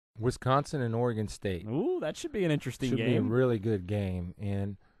Wisconsin and Oregon State. Ooh, that should be an interesting Should game. be a really good game.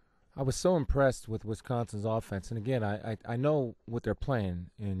 And I was so impressed with Wisconsin's offense. And, again, I know what they're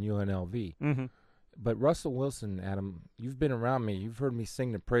playing in UNLV. Mm-hmm. But Russell Wilson, Adam, you've been around me. You've heard me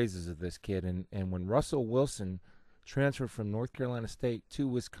sing the praises of this kid. And when Russell Wilson transferred from North Carolina State to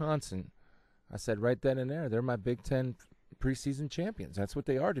Wisconsin, I said right then and there, they're my Big Ten preseason champions. That's what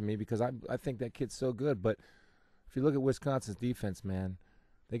they are to me because I think that kid's so good. But if you look at Wisconsin's defense, man,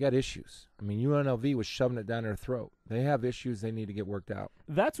 they got issues. I mean, UNLV was shoving it down their throat. They have issues they need to get worked out.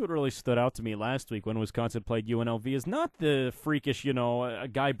 That's what really stood out to me last week when Wisconsin played UNLV is not the freakish, a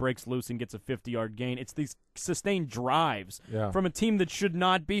guy breaks loose and gets a 50-yard gain. It's these sustained drives from a team that should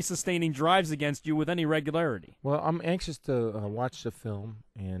not be sustaining drives against you with any regularity. Well, I'm anxious to watch the film,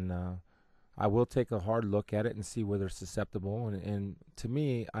 and I will take a hard look at it and see where they're susceptible. And to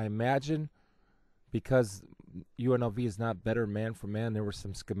me, I imagine because UNLV is not better man for man, there were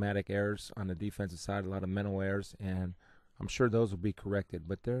some schematic errors on the defensive side, a lot of mental errors, and I'm sure those will be corrected.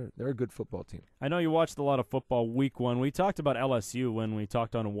 But they're a good football team. I know you watched a lot of football week one. We talked about LSU when we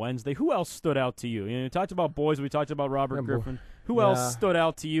talked on Wednesday. Who else stood out to you? You talked about boys. We talked about Robert Griffin. Who else stood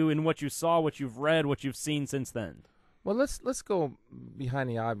out to you in what you saw, what you've read, what you've seen since then? Well, let's go behind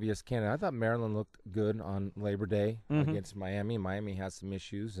the obvious candidate. I thought Maryland looked good on Labor Day against Miami. Miami has some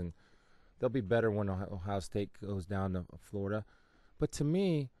issues, and they'll be better when Ohio State goes down to Florida. But to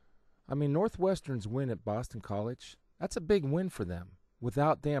me, I mean, Northwestern's win at Boston College, that's a big win for them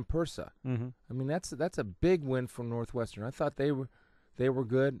without Dan Persa. Mm-hmm. I mean, that's a big win for Northwestern. I thought they were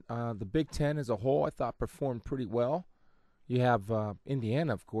good. The Big Ten as a whole, I thought, performed pretty well. You have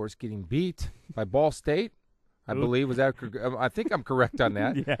Indiana, of course, getting beat by Ball State. I believe. I think I'm correct on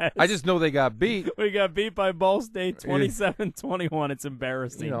that. Yes. I just know they got beat. We got beat by Ball State 27-21. It's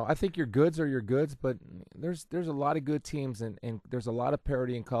embarrassing. I think your goods are your goods, but there's a lot of good teams, and there's a lot of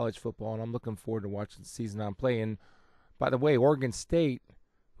parity in college football, and I'm looking forward to watching the season on play. And, by the way, Oregon State,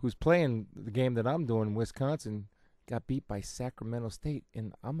 who's playing the game that I'm doing in Wisconsin, got beat by Sacramento State,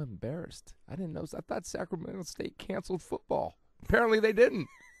 and I'm embarrassed. I didn't know. I thought Sacramento State canceled football. Apparently they didn't.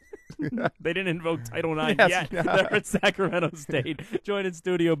 They didn't invoke Title IX yet. They're at Sacramento State. Joined in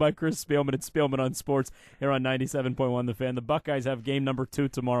studio by Chris Spielman at Spielman on Sports here on 97.1 The Fan. The Buckeyes have game number 2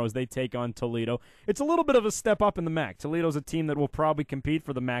 tomorrow as they take on Toledo. It's a little bit of a step up in the MAC. Toledo's a team that will probably compete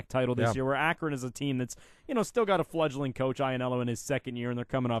for the MAC title this year, where Akron is a team that's still got a fledgling coach, Ianello, in his second year, and they're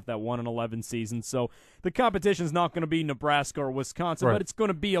coming off that 1-11 season. So the competition's not going to be Nebraska or Wisconsin, but it's going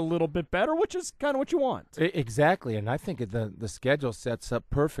to be a little bit better, which is kind of what you want. Exactly, and I think the schedule sets up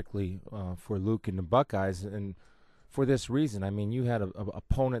perfectly for Luke and the Buckeyes, and for this reason. I mean, you had an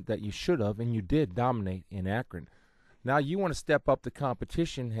opponent that you should have, and you did dominate in Akron. Now you want to step up the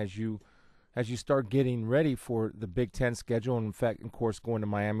competition as you start getting ready for the Big Ten schedule, and in fact, of course, going to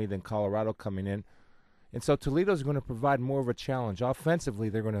Miami, then Colorado coming in. And so Toledo's going to provide more of a challenge. Offensively,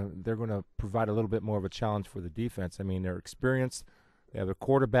 they're going to provide a little bit more of a challenge for the defense. I mean, they're experienced. They have a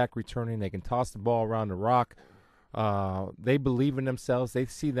quarterback returning. They can toss the ball around the rock. They believe in themselves. They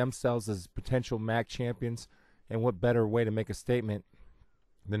see themselves as potential MAC champions. And what better way to make a statement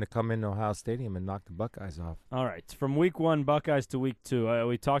than to come into Ohio Stadium and knock the Buckeyes off? All right. From week 1, Buckeyes, to week 2.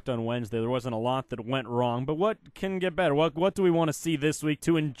 We talked on Wednesday. There wasn't a lot that went wrong. But what can get better? What do we want to see this week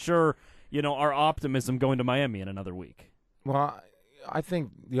to ensure our optimism going to Miami in another week? Well, I think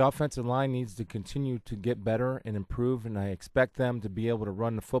the offensive line needs to continue to get better and improve, and I expect them to be able to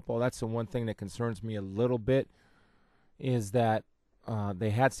run the football. That's the one thing that concerns me a little bit, is that they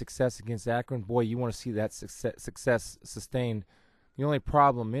had success against Akron. Boy, you want to see that success sustained. The only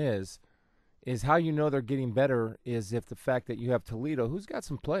problem is how you know they're getting better is if the fact that you have Toledo, who's got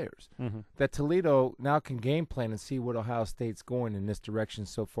some players, that Toledo now can game plan and see what Ohio State's going in this direction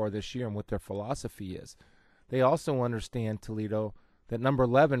so far this year and what their philosophy is. They also understand, Toledo, that number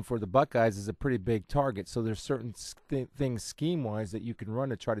 11 for the Buckeyes is a pretty big target, so there's certain things scheme-wise that you can run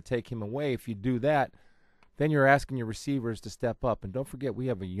to try to take him away. If you do that, then you're asking your receivers to step up. And don't forget, we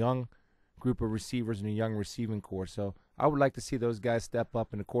have a young group of receivers and a young receiving corps, so I would like to see those guys step up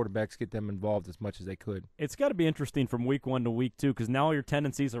and the quarterbacks get them involved as much as they could. It's got to be interesting from week 1 to week 2 because now your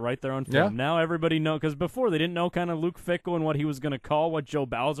tendencies are right there on film. Now everybody knows, because before they didn't know kind of Luke Fickell and what he was going to call, what Joe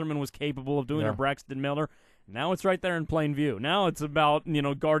Bowserman was capable of doing, or Braxton Miller. Now it's right there in plain view. Now it's about,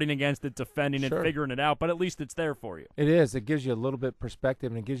 guarding against it, defending it, figuring it out, but at least it's there for you. It is. It gives you a little bit of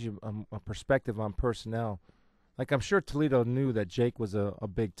perspective, and it gives you a perspective on personnel. Like, I'm sure Toledo knew that Jake was a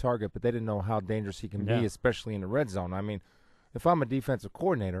big target, but they didn't know how dangerous he can be, especially in the red zone. I mean, if I'm a defensive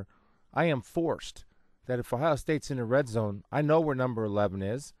coordinator, I am forced that if Ohio State's in the red zone, I know where number 11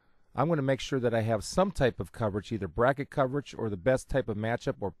 is. I'm going to make sure that I have some type of coverage, either bracket coverage or the best type of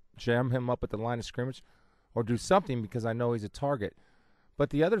matchup, or jam him up at the line of scrimmage, or do something because I know he's a target. But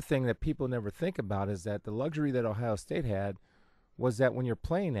the other thing that people never think about is that the luxury that Ohio State had was that when you're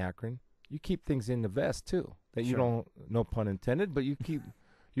playing Akron, you keep things in the vest too. That you don't, no pun intended, but you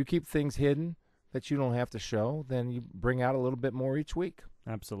keep things hidden that you don't have to show. Then you bring out a little bit more each week.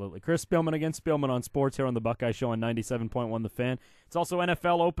 Absolutely. Chris Spielman against Spielman on Sports here on the Buckeye Show on 97.1 The Fan. It's also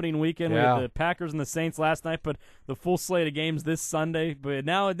NFL opening weekend. Yeah. We had the Packers and the Saints last night, but the full slate of games this Sunday. But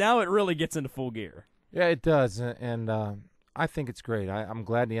now it really gets into full gear. Yeah, it does, and I think it's great. I'm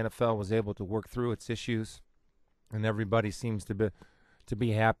glad the NFL was able to work through its issues, and everybody seems to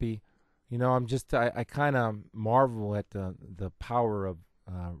be happy. You know, I kind of marvel at the power of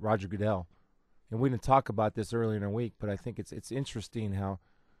Roger Goodell. And we didn't talk about this earlier in the week, but I think it's interesting how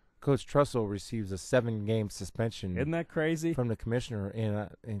Coach Trussell receives a 7-game suspension. Isn't that crazy? From the commissioner,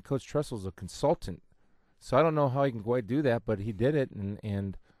 and Coach Trussell's a consultant, so I don't know how he can quite do that, but he did it.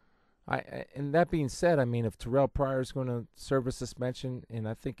 And that being said, I mean, if Terrell Pryor is going to serve a suspension, and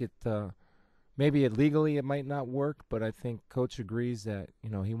I think maybe legally it might not work, but I think Coach agrees that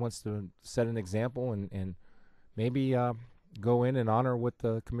he wants to set an example and maybe go in and honor what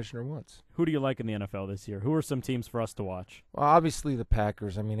the commissioner wants. Who do you like in the NFL this year? Who are some teams for us to watch? Well, obviously the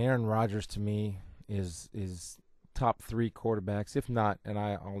Packers. I mean, Aaron Rodgers to me is top 3 quarterbacks, if not, and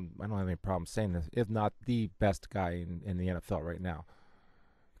I don't have any problem saying this, if not the best guy in the NFL right now.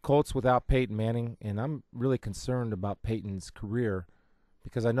 Colts without Peyton Manning, and I'm really concerned about Peyton's career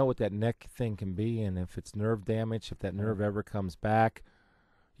because I know what that neck thing can be, and if it's nerve damage, if that nerve ever comes back,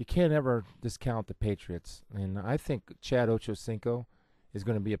 you can't ever discount the Patriots. And I think Chad Ochocinco is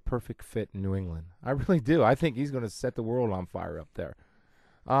going to be a perfect fit in New England. I really do. I think he's going to set the world on fire up there.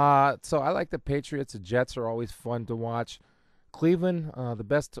 So I like the Patriots. The Jets are always fun to watch. Cleveland, the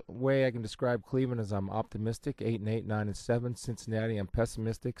best way I can describe Cleveland is I'm optimistic, 8-8, 9-7. Cincinnati, I'm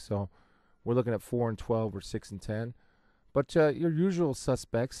pessimistic. So we're looking at 4-12 or 6-10. But your usual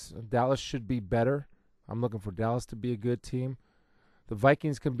suspects, Dallas should be better. I'm looking for Dallas to be a good team. The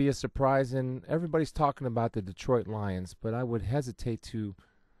Vikings can be a surprise, and everybody's talking about the Detroit Lions, but I would hesitate to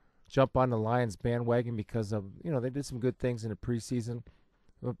jump on the Lions bandwagon because of, they did some good things in the preseason,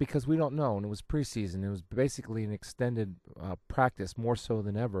 but because we don't know, and it was preseason. It was basically an extended practice more so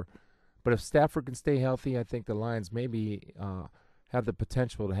than ever. But if Stafford can stay healthy, I think the Lions maybe have the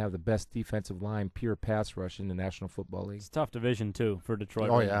potential to have the best defensive line, pure pass rush in the National Football League. It's a tough division, too, for Detroit.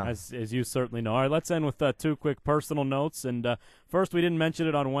 Oh, yeah. As you certainly know. All right, let's end with 2 quick personal notes. And first, we didn't mention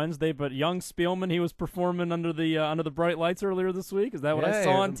it on Wednesday, but young Spielman, he was performing under the bright lights earlier this week. Is that what I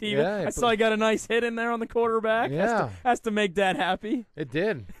saw on TV? Yeah, I saw he got a nice hit in there on the quarterback. Yeah. Has to make Dad happy. It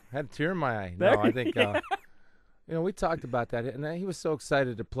did. Had a tear in my eye. No, I think we talked about that, and he was so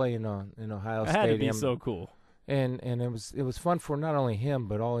excited to play in Ohio Stadium. It had to be so cool. And it was fun for not only him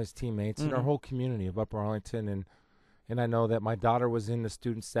but all his teammates and our whole community of Upper Arlington, and I know that my daughter was in the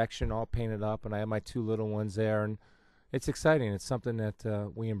student section all painted up, and I had my 2 little ones there, and it's exciting. It's something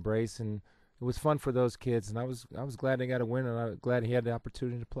that we embrace, and it was fun for those kids, and I was glad they got a win, and I was glad he had the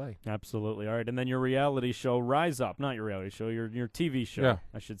opportunity to play. Absolutely. All right, and then your reality show, Rise Up. Not your reality show, your TV show,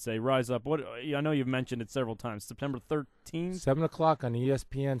 I should say. Rise Up. What I know you've mentioned it several times. September 13th? 7 o'clock on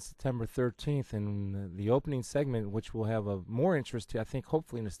ESPN, September 13th, and the opening segment, which will have more interest, I think,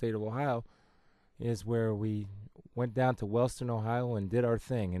 hopefully in the state of Ohio, is where we went down to Wellston, Ohio, and did our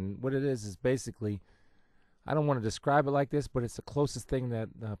thing. And what it is basically, I don't want to describe it like this, but it's the closest thing that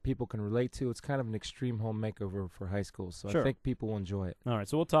people can relate to. It's kind of an extreme home makeover for high school, so sure. I think people will enjoy it. All right,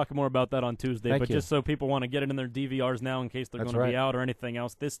 so we'll talk more about that on Tuesday. Thank you. Just so people want to get it in their DVRs now in case they're going to be out or anything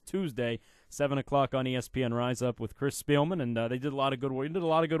else, this Tuesday, 7 o'clock on ESPN, Rise Up with Chris Spielman, and they did a lot of good work. You did a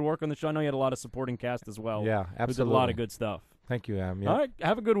lot of good work on the show. I know you had a lot of supporting cast as well. Yeah, absolutely. Who did a lot of good stuff. Thank you, Adam. Yep. All right,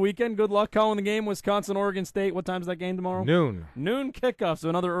 have a good weekend. Good luck calling the game, Wisconsin-Oregon State. What time's that game tomorrow? Noon Kickoff, so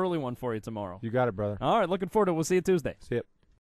another early one for you tomorrow. You got it, brother. All right, looking forward to it. We'll see you Tuesday. See you.